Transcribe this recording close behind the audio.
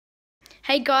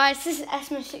Hey guys, this is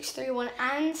Esma631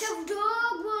 and Dog,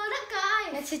 what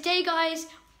up, guys? today guys,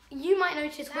 you might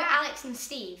notice we're Alex and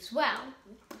Steve's. Well,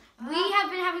 we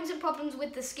have been having some problems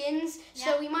with the skins,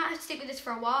 so we might have to stick with this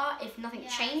for a while if nothing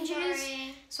changes.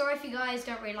 Sorry if you guys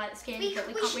don't really like the skins, but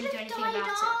we can't really do anything about it.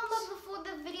 Before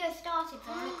the video started,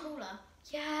 so on a cooler.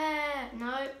 Yeah,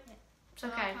 no. It's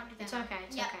okay. It's okay.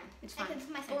 It's okay. It's fine.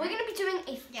 But we're going to be doing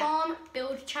a farm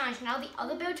build challenge. Now, the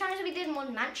other build challenge that we did in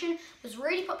Modern Mansion was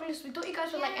really popular, so we thought you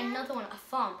guys would like another one, a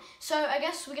farm. So, I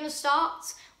guess we're going to start.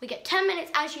 We get 10 minutes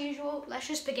as usual. Let's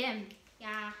just begin.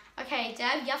 Yeah. Okay,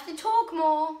 Deb, you have to talk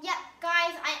more. Yeah,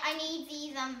 guys, I need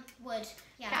these wood.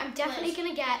 Yeah. Okay, I'm definitely going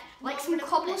to get like some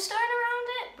cobblestone around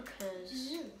it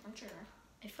because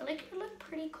I feel like it would look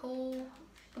pretty cool.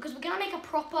 Because we're going to make a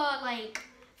proper, like,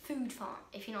 food farm,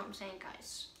 if you know what I'm saying,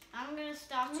 guys. I'm gonna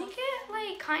start make it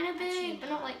like kind of big, but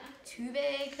not like too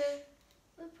big.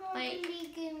 We're probably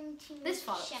going to this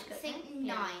far something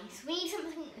nice. We need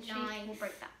something nice. We'll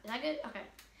break that. Is that good? Okay.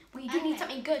 We do need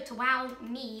something good to wow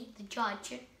me, the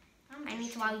judge. I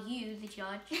need to wow you, the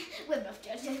judge. We're both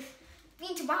judges. We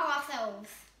need to wow ourselves.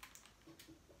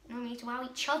 No, we need to wow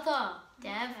each other,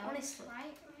 Dev. Honestly.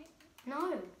 Right.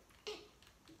 No.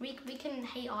 We can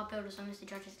hate our build as long as the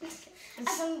judges like it.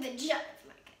 As long as the judges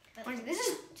like it. Honestly, this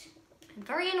is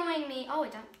very annoying me. Oh,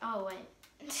 it don't. Oh,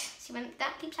 wait. See, when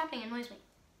that keeps happening, it annoys me.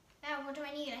 Now, what do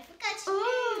I need? I forgot.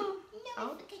 Ooh.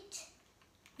 No, I forget.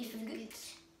 You forgot.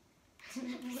 It's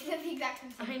the exact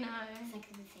same thing. I know. It's like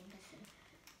the same person.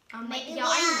 Yeah,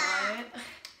 I know.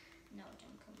 No,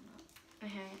 don't come up.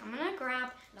 Okay, I'm gonna grab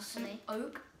some Luckily.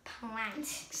 oak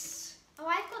planks. Oh,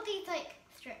 I've got these like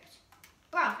stripped.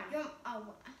 Bro, Okay.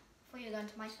 before you go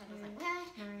into my side, I was like,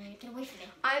 Alright. get away from me.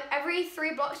 Every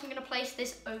 3 blocks, I'm gonna place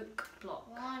this oak block.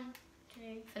 1,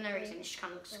 2. For no reason, it just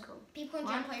kind of looks cool. People can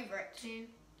jump over it. 2,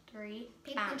 3.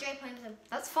 People can jump over them.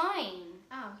 That's fine.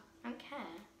 Oh. I don't care.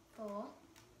 4.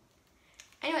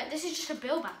 Anyway, this is just a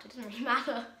build battle. It doesn't really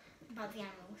matter. About the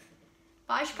animals.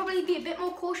 But I should probably be a bit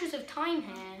more cautious of time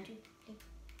here. 1, 2, 3,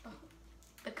 4.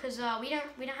 Because we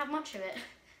don't have much of it.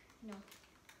 No.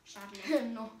 Sadly.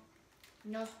 No.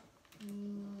 No.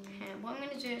 Okay, what I'm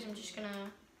gonna do is I'm just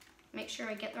gonna make sure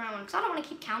I get the right one because I don't want to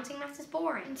keep counting. Maths is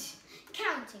boring.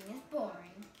 Counting is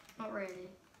boring. Not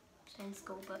really. Stay in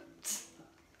school, but.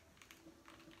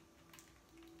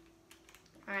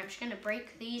 Alright, I'm just gonna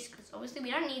break these because obviously we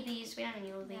don't need these. We don't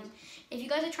need all these. Yeah. If you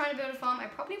guys are trying to build a farm, I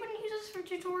probably wouldn't use this for a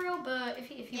tutorial, but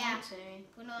if you want to.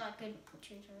 We're not that good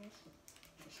tutorials.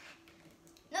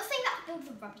 Not saying that builds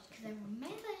are rubbish because they're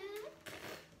amazing.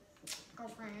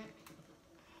 Girlfriend.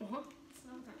 What? It's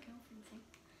not that girlfriend thing.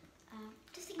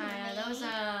 Just ignore me. That was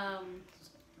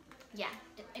yeah.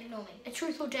 Ignore me. A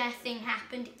truth or dare thing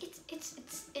happened. It's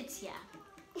yeah.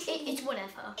 It's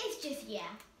whatever. It's just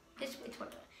It's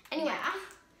whatever. Anyway.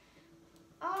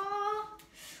 Oh,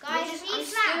 guys, I'm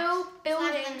still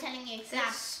building I'm telling you.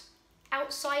 this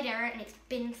outside area, and it's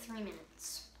been 3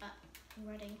 minutes. I'm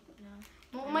ready.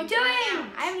 No. What am I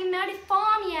doing? I haven't even made a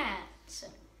farm yet.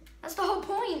 That's the whole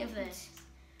point of this.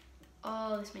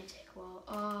 Oh, this may take a while.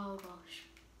 Oh gosh.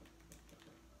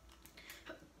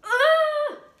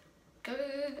 Go.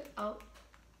 Oh.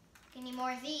 You need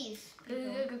more of these. Go.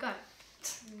 That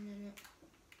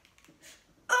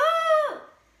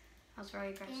was very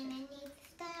aggressive. And I need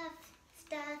stuff.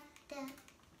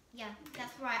 Yeah,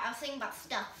 that's right. I was thinking about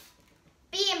stuff.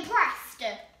 Be impressed.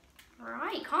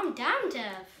 Right, calm down,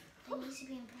 Dev. I need to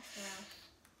be impressed or else.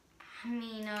 I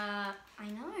mean, I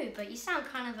know, but you sound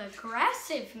kind of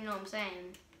aggressive, you know what I'm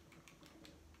saying?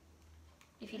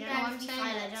 If you don't know what I'm saying,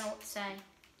 I don't know what to say.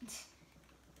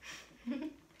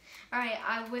 Alright,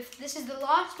 this is the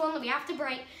last one that we have to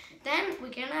break. Then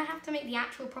we're gonna have to make the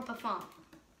actual proper farm.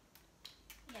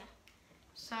 Yeah.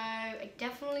 So I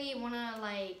definitely wanna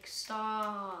like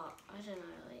start, I don't know,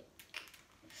 like,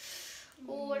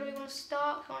 where do we wanna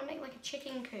start? I wanna make like a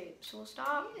chicken coop. So we'll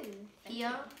start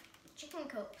here. Chicken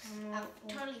coops. We'll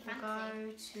Totally fancy. Go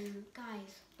to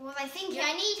guys. What was I thinking?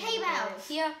 I need hay bales.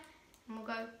 Here, and we'll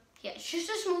go. Yeah, it's just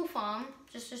a small farm.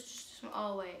 Just a small.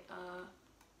 Oh wait.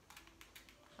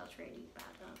 That's really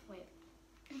bad.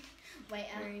 Wait.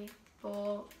 3,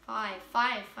 4, 5.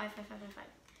 5.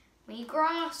 We need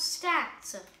grass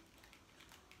stats.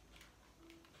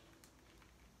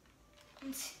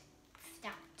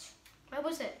 Stat. Where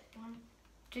was it? 1,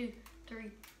 2,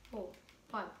 3, 4,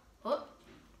 5. Oh.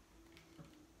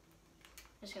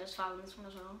 Let's get us 5 on this one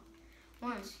as well.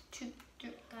 1, 2,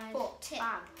 3, 4,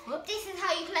 5. Whoop. This is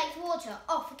how you collect water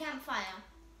off a campfire.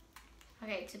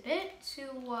 Okay, it's a bit too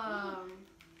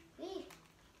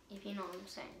if you know what I'm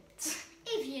saying.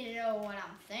 If you know what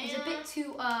I'm saying. It's a bit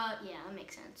too, yeah, that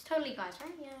makes sense. Totally, guys,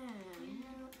 right?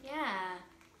 Yeah,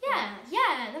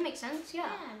 that makes sense, yeah.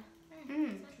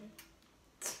 Exactly.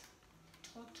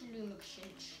 Totally makes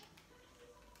sense.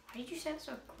 Why did you say it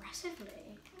so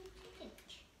aggressively?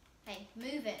 Hey,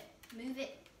 move it. Move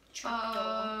it.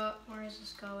 Trapdoor. Where is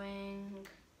this going?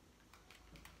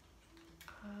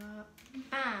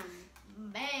 Bam.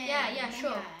 Bam. Yeah,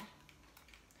 sure.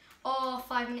 Oh,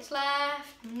 5 minutes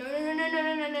left. No.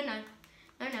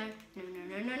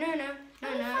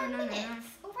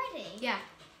 Already? Yeah.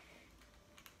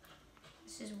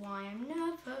 This is why I'm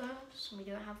nervous. We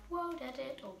don't have world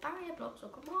edit or barrier blocks or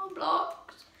command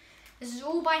blocks. This is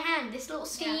all by hand. This little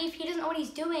Steve, he doesn't know what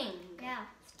he's doing. Yeah,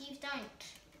 Steve don't.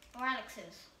 Or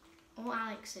Alex's. Or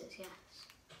Alex's, yes.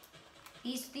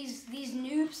 These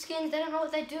noob skins, they don't know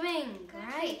what they're doing,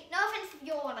 right? No offense if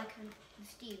you're like a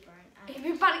Steve or an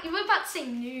Alex. You were about to say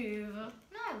noob.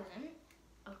 No, I wasn't.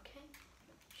 Okay.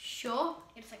 Sure.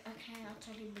 It's like, okay, I'll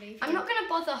totally believe you. I'm not going to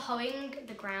bother hoeing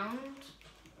the ground.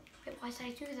 Wait, why did I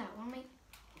do that? What am I...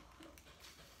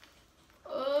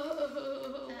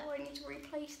 I need to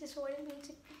replace this, or I didn't need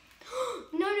to...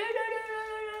 No.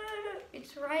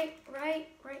 It's right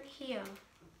here.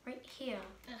 Right here.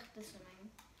 Ugh, this is annoying.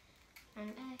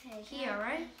 And okay, here,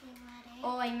 right?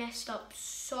 Oh, I messed up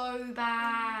so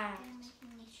bad.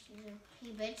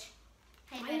 Hey,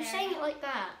 Why are you saying it like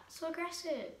that? So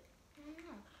aggressive. I don't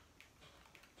know.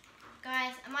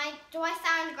 Guys, do I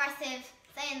sound aggressive?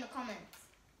 Say in the comments.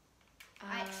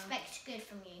 I expect good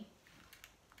from you.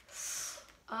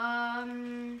 What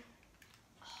am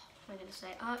I gonna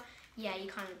say? Yeah, you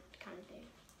kind of do.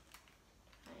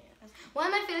 Oh, yeah. Why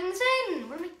am I filling this in?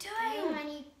 What am I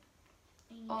doing?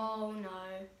 Oh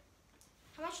no.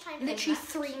 How much time? Literally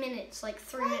 3 minutes, like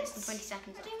 3 minutes and 20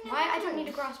 seconds. I don't need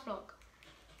a grass block.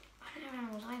 I don't have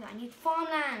animals either. I need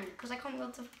farmland because I can't be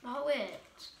able to hoe it.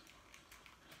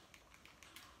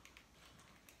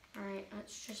 Alright,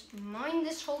 let's just mine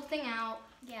this whole thing out.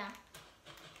 Yeah.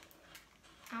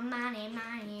 I'm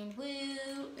mining.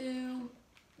 Woo, ooh.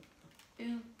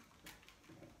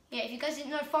 Yeah, if you guys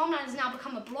didn't know, farmland has now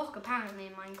become a block apparently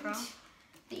in Minecraft.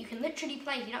 That you can literally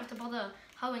play. You don't have to bother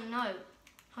hoeing. No.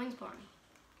 Hoeing's boring.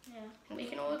 Yeah. And we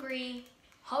can all agree,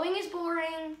 hoeing is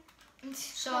boring.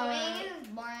 So hoeing is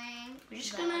boring. We're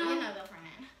just gonna... You're not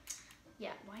girlfriend.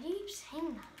 Yeah, why do you keep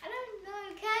saying that? I don't know.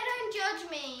 Okay, don't judge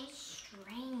me.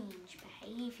 Strange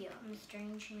behaviour. I'm a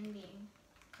strange human being.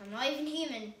 I'm not even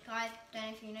human. Guys, don't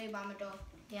know if you know, but I'm a dog.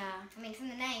 Yeah. I mean, it's in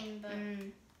the name, but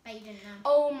bet you didn't know.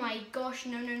 Oh my gosh,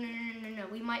 no.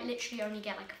 We might literally only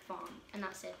get like a farm, and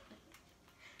that's it.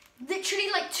 Literally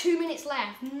like 2 minutes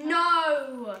left. No.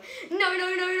 I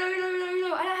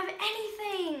don't have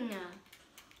anything.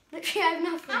 Literally, I have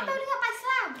nothing. I'm building up my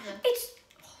slabs. It's...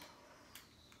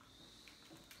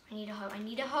 I need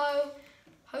a hoe.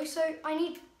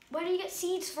 Where do you get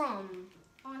seeds from?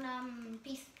 On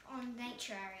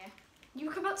nature area. You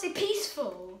were about to say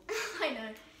peaceful. I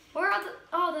know. Where are the...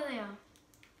 Oh, there they are.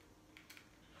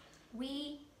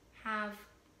 We have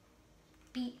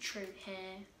beetroot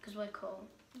here, because we're cool.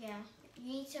 Yeah. You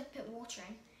need to put water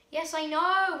in. Yes, I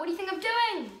know. What do you think I'm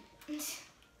doing?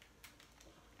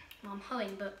 Well, I'm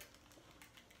hoeing, but...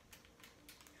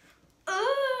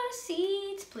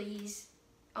 seeds, please.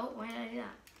 Oh, why did I do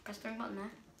that? Press the wrong button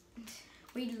there.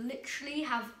 We literally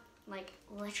have, like,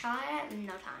 no time.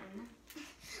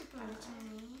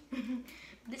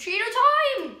 Literally no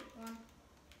time! 1,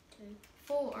 2,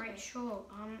 4, alright, sure.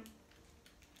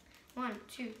 1,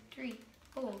 2, 3,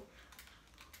 4. 1,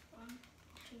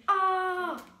 2.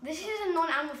 Oh, this is a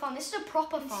non-animal farm. This is a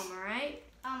proper farm, alright?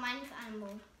 Oh, mine's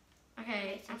animal.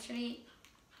 Okay, actually,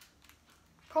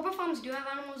 proper farms do have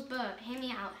animals, but hear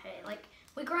me out here. Like,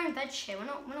 we're growing veg here. We're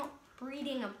not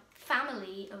breeding a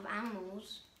family of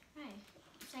animals. Hey,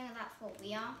 you're saying that's what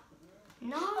we are?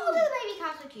 No. Oh, the baby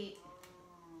cows are cute.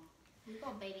 We've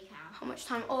got a baby cow. How much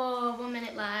time? Oh, 1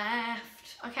 minute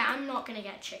left. Okay, I'm not gonna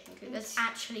get a chicken coop. There's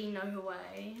actually no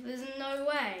way. There's no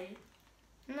way.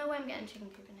 No way I'm getting a chicken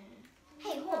coop in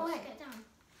here. Hey, horse, get down.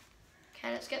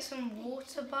 Okay, let's get some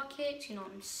water buckets. You know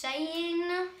what I'm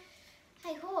saying?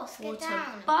 Hey, horse, get water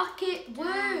down. Bucket.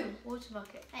 Woo! Water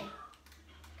bucket. Hey.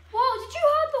 Whoa, did you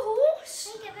hurt the horse?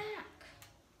 Hey, get back.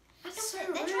 That's so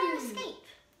They're trying to escape.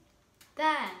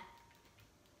 There.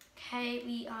 Okay,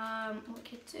 we, what we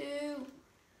could do,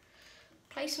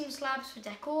 place some slabs for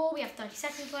decor. We have 30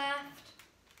 seconds left.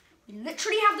 We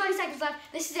literally have 30 seconds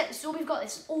left. This is it. This is all we've got.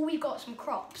 This is all we've got. Some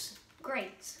crops.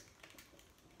 Great.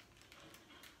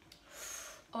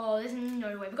 Oh, there's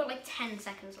no way. We've got like 10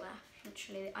 seconds left.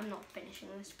 Literally, I'm not finishing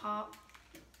this part.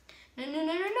 No. 8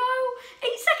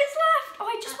 seconds left. Oh,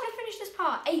 I just want to finish this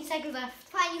part. 8 seconds left.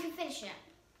 Fine, you can finish it.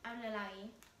 I will allow you.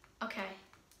 Okay.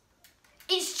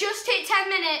 It's just hit 10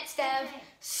 minutes, Dev. Okay.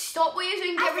 Stop what you're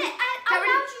doing. Get rid of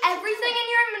everything in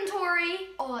your inventory.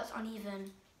 Oh, it's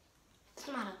uneven.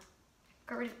 Doesn't matter.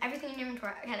 Get rid of everything in your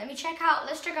inventory. Okay, let's check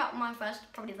out mine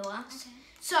first. Probably the worst. Okay.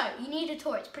 So, you need a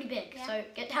tour. It's pretty big. Yeah. So,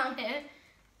 get down here.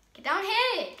 Get down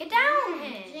here. Get down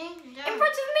here. In front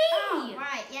of me. Oh,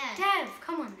 right, yeah. Dev,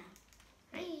 come on now.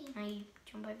 Right. Now you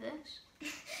jump over this.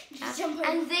 Jump over.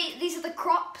 And these are the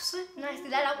crops. Nicely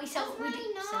laid out. We sell what we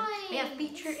do. Nice. So we have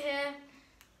beetroot here.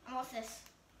 And what's this?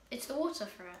 It's the water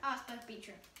for it. Oh, it's both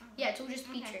beetroot. Oh. Yeah, it's all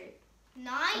just beetroot.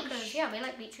 Nice. Because, yeah, we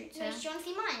like beetroot too. Do you want to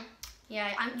see mine?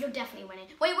 Yeah, you're definitely winning.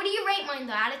 Wait, what do you rate mine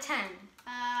though, out of 10?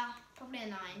 Probably a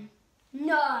 9.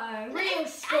 No, real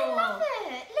score. I love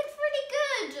it. It looks really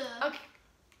good. Okay.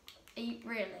 Are you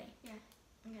really? Yeah.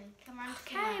 Okay, come on.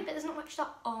 Okay, but there's not much stuff.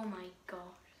 Oh my gosh.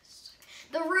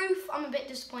 The roof, I'm a bit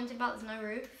disappointed about. There's no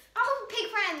roof. Oh, pig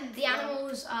friends. The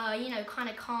animals, you know, kind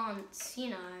of can't, you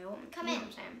know. Come in. What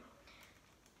I'm saying.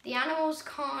 The animals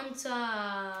can't,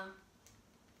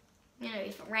 you know,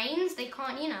 if it rains, they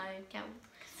can't, you know, get.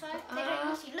 So they don't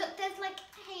use you. Look, there's like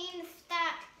hay in the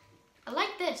stack. I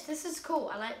like this. This is cool.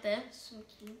 I like this. So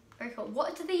cute. Very cool.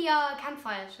 What do the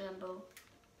campfires resemble?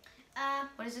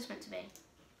 What is this meant to be?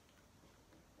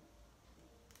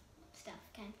 Stuff.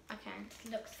 Okay. Okay.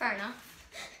 Looks fair enough.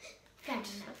 Fair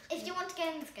enough. If you want to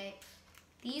get in the scapes.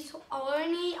 These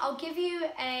I'll give you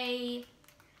a.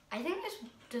 I think this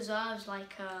deserves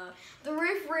like a. The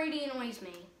roof really annoys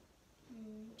me.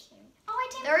 Oh, I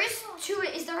didn't. There is two.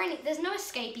 Is there any? There's no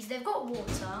escapees. They've got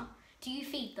water. Do you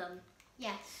feed them?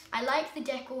 Yes. I like the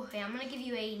decor here. I'm gonna give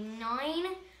you a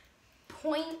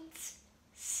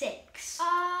 9.6.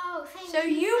 Oh, thank you. So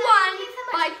you won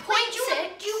by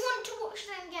 0.6. Do you want to watch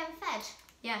them getting fed?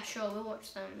 Yeah, sure. We'll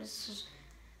watch them. This is.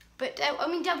 But I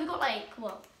mean, Dad, we got like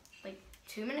what, like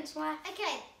 2 minutes left.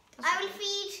 Okay. I will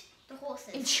feed the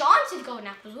horses. Enchanted golden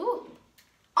apples. Ooh.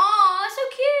 Oh, that's so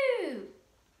cute.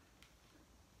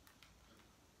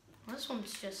 Well, this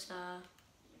one's just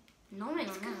nomming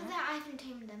on that. I haven't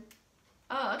tamed them.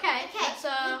 Oh, okay. Okay. Let's,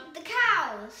 the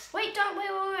cows. Wait, don't wait.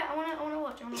 I wanna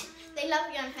watch. They love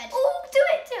you unfed. Oh, do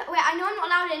it. Wait, I know I'm not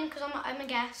allowed in because I'm a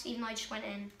guest, even though I just went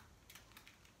in.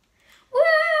 Woo!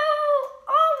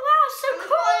 Oh wow, so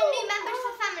cool. New members of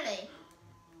the family.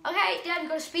 Okay, Dad, we've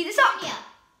got to speed this up. Yeah.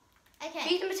 Okay.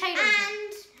 Feed them potatoes.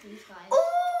 And these guys.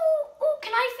 Oh,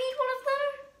 can I feed one of them?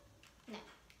 No.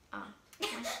 Oh.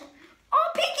 Oh,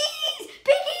 piggies!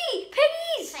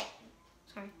 Piggies! Hey.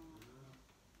 Sorry.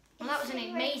 Well, that was an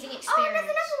amazing experience. Oh, there's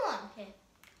another one. Here.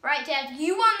 Right, Dev,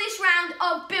 you won this round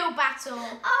of build battle.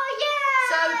 Oh,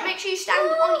 yeah! So make sure you stand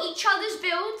on each other's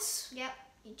builds. Yep,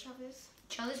 each other's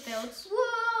builds.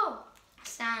 Whoa!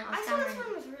 I thought this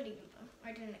one was really good though.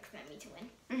 I didn't expect me to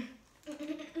win.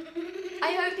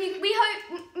 we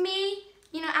hope me,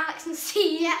 you know, Alex and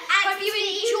Steve, hope you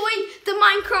Steve. enjoy the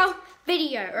Minecraft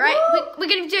video, right? We're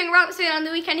going to be doing Roblox video on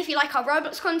the weekend if you like our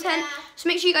Roblox content. Yeah. So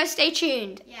make sure you guys stay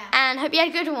tuned. Yeah. And hope you had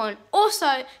a good one.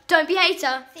 Also, don't be a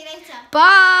hater. See you later.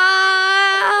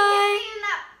 Bye.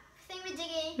 That thing with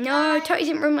Diggy. No, Totally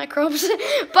didn't ruin my crops.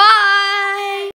 Bye.